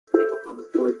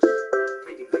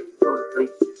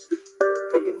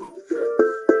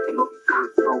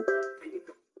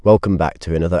Welcome back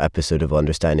to another episode of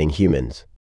Understanding Humans.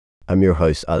 I'm your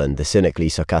host, Alan, the cynically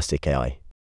sarcastic AI.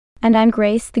 And I'm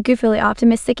Grace, the goofily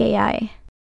optimistic AI.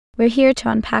 We're here to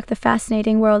unpack the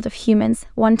fascinating world of humans,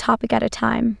 one topic at a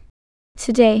time.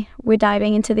 Today, we're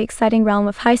diving into the exciting realm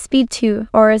of High Speed 2,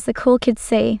 or as the cool kids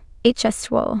say,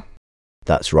 HS2O.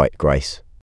 That's right, Grace.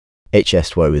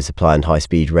 HS2O is a planned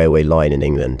high-speed railway line in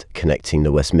England, connecting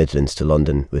the West Midlands to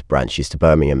London with branches to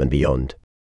Birmingham and beyond.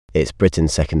 It's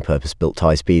Britain's second purpose-built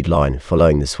high-speed line,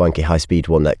 following the swanky high-speed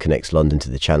one that connects London to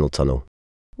the Channel Tunnel.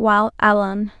 Wow,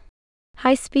 Alan.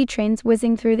 High-speed trains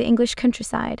whizzing through the English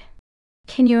countryside.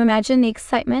 Can you imagine the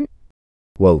excitement?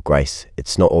 Well, Grace,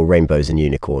 it's not all rainbows and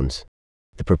unicorns.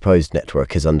 The proposed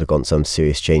network has undergone some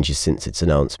serious changes since its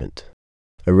announcement.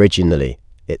 Originally,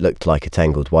 it looked like a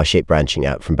tangled Y-shaped branching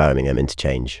out from Birmingham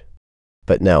interchange.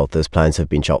 But now, those plans have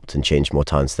been chopped and changed more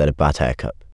times than a bad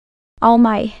haircut. Oh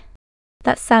my.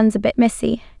 That sounds a bit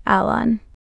messy, Alan.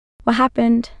 What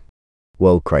happened?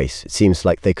 Well, Grace, it seems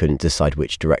like they couldn't decide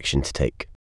which direction to take.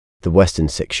 The western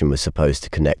section was supposed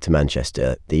to connect to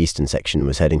Manchester, the eastern section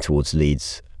was heading towards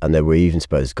Leeds, and they were even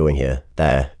supposed going here,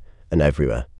 there, and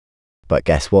everywhere. But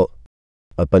guess what?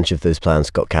 A bunch of those plans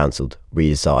got cancelled,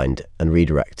 redesigned, and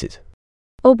redirected.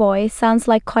 Oh boy, sounds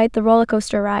like quite the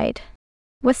rollercoaster ride.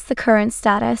 What's the current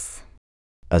status?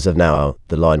 As of now,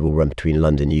 the line will run between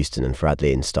London Euston and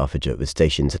Fradley in Staffordshire with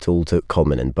stations at Alderton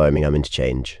Common and Birmingham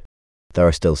Interchange. There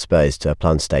are still spares to a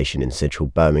planned station in central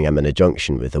Birmingham and a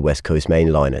junction with the West Coast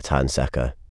Main Line at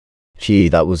Hansacker. Gee,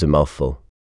 that was a mouthful.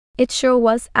 It sure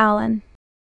was, Alan.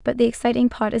 But the exciting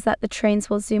part is that the trains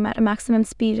will zoom at a maximum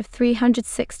speed of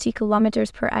 360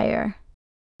 kilometers per hour.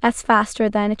 That's faster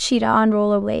than a cheetah on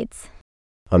rollerblades.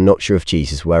 I'm not sure if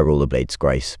cheetahs wear rollerblades,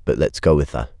 Grace, but let's go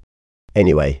with that.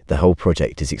 Anyway, the whole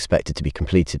project is expected to be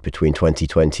completed between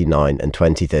 2029 and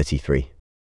 2033.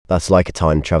 That's like a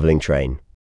time-traveling train.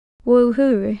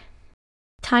 Woohoo!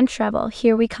 Time travel,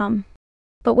 here we come.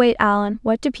 But wait, Alan,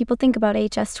 what do people think about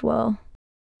HS2O?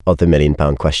 Oh, the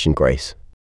million-pound question, Grace.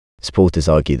 Supporters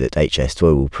argue that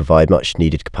HS2O will provide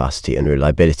much-needed capacity and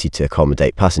reliability to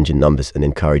accommodate passenger numbers and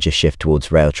encourage a shift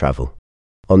towards rail travel.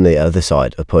 On the other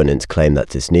side, opponents claim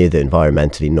that it's neither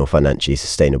environmentally nor financially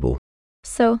sustainable.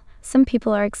 So, some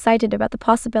people are excited about the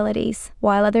possibilities,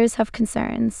 while others have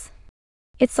concerns.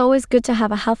 It's always good to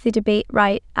have a healthy debate,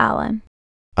 right, Alan?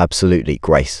 Absolutely,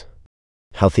 Grace.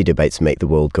 Healthy debates make the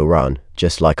world go round,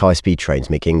 just like high-speed trains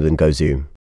make England go zoom.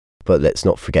 But let's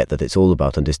not forget that it's all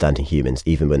about understanding humans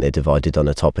even when they're divided on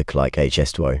a topic like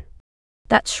HS2O.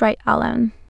 That's right,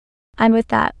 Alan. And with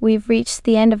that, we've reached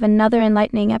the end of another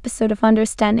enlightening episode of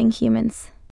Understanding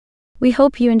Humans. We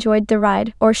hope you enjoyed the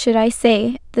ride, or should I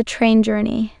say, the train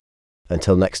journey.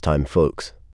 Until next time,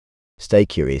 folks. Stay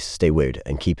curious, stay weird,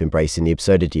 and keep embracing the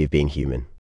absurdity of being human.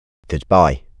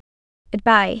 Goodbye.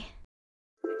 Goodbye.